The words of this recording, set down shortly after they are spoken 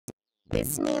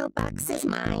This mailbox is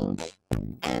mine,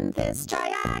 and this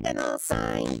triagonal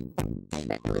sign.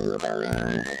 That blue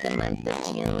balloon, the month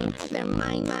of June, they're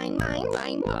mine, mine, mine,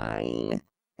 mine, mine.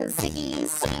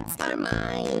 Ziggy's sweets are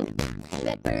mine.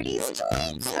 That birdie's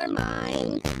tweets are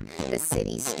mine. The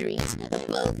city streets,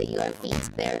 both of your feet,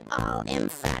 they're all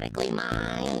emphatically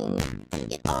mine.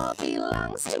 It all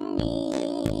belongs to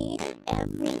me,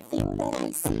 everything that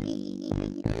I see.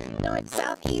 North,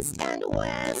 south, east, and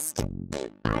west.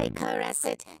 I caress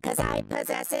it, 'cause I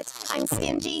possess it. I'm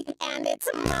stingy, and it's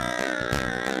mine.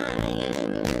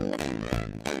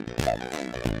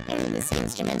 And this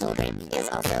instrumental break is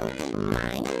also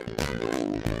mine.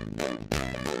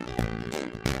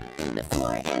 The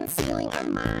floor and ceiling are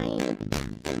mine.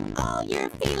 All your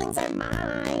feelings are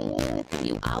mine.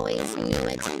 You always knew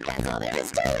it, that's all there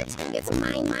is to it. It's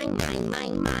mine, mine, mine,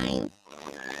 mine, mine.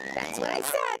 That's what I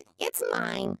said, it's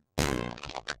mine.